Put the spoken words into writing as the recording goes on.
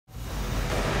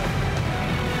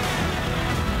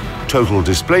Total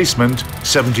displacement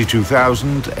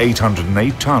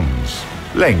 72,808 tons.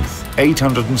 Length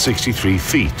 863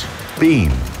 feet. Beam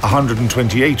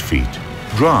 128 feet.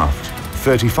 Draft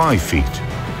 35 feet.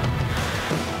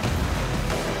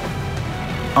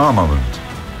 Armament.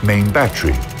 Main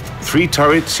battery. 3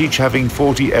 turrets each having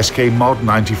 40 SK Mod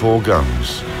 94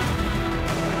 guns.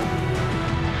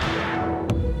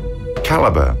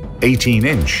 Caliber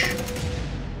 18-inch.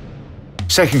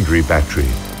 Secondary battery.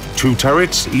 2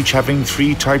 turrets each having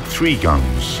 3 Type 3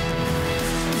 guns.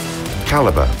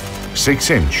 Caliber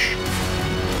 6-inch.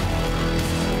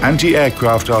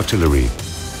 Anti-aircraft artillery.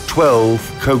 12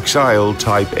 coaxial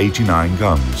Type 89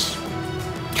 guns.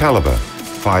 Caliber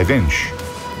 5-inch.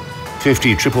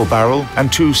 50 triple barrel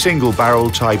and 2 single barrel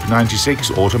Type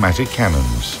 96 automatic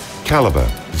cannons. Caliber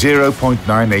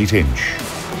 0.98-inch.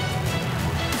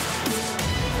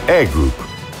 Air group.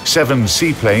 7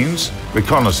 seaplanes,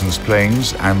 reconnaissance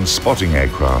planes and spotting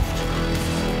aircraft.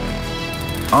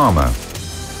 Armor.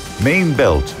 Main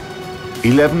belt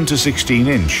 11 to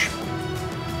 16-inch.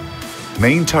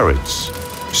 Main turrets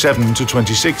 7 to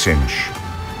 26-inch.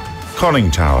 Conning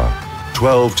tower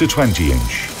 12 to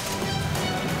 20-inch.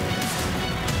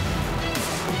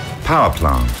 Power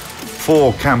plant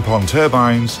 4 Campon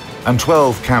turbines and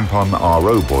 12 Campon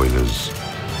RO boilers.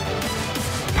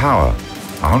 Power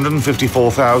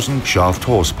 154,000 shaft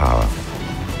horsepower.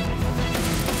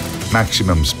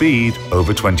 Maximum speed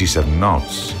over 27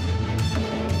 knots.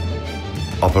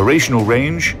 Operational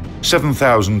range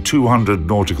 7,200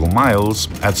 nautical miles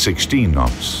at 16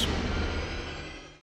 knots.